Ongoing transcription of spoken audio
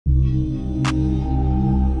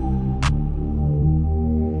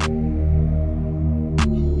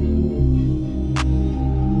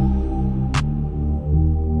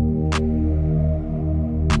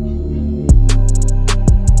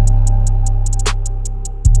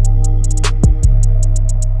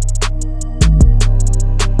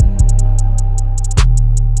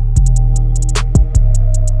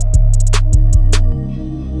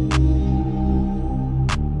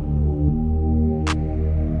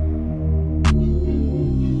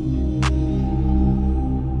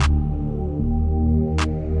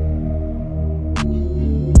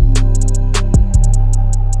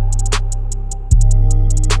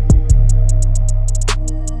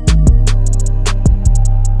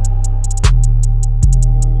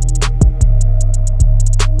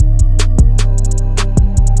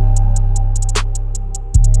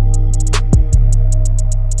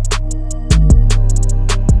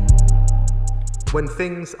when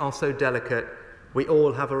things are so delicate, we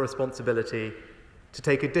all have a responsibility to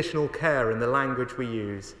take additional care in the language we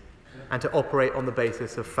use and to operate on the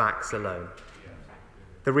basis of facts alone.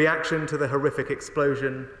 The reaction to the horrific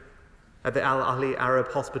explosion at the Al-Ahli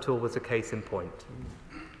Arab Hospital was a case in point.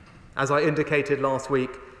 As I indicated last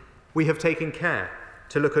week, we have taken care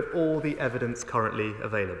to look at all the evidence currently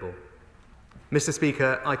available. Mr.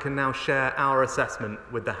 Speaker, I can now share our assessment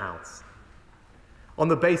with the House. On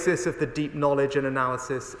the basis of the deep knowledge and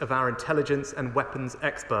analysis of our intelligence and weapons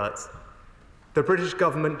experts, the British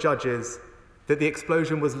government judges that the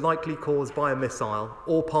explosion was likely caused by a missile,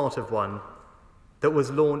 or part of one, that was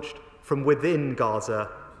launched from within Gaza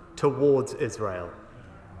towards Israel.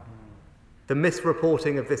 The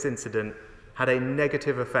misreporting of this incident had a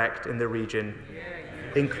negative effect in the region,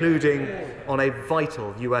 including on a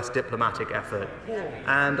vital US diplomatic effort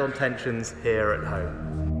and on tensions here at home.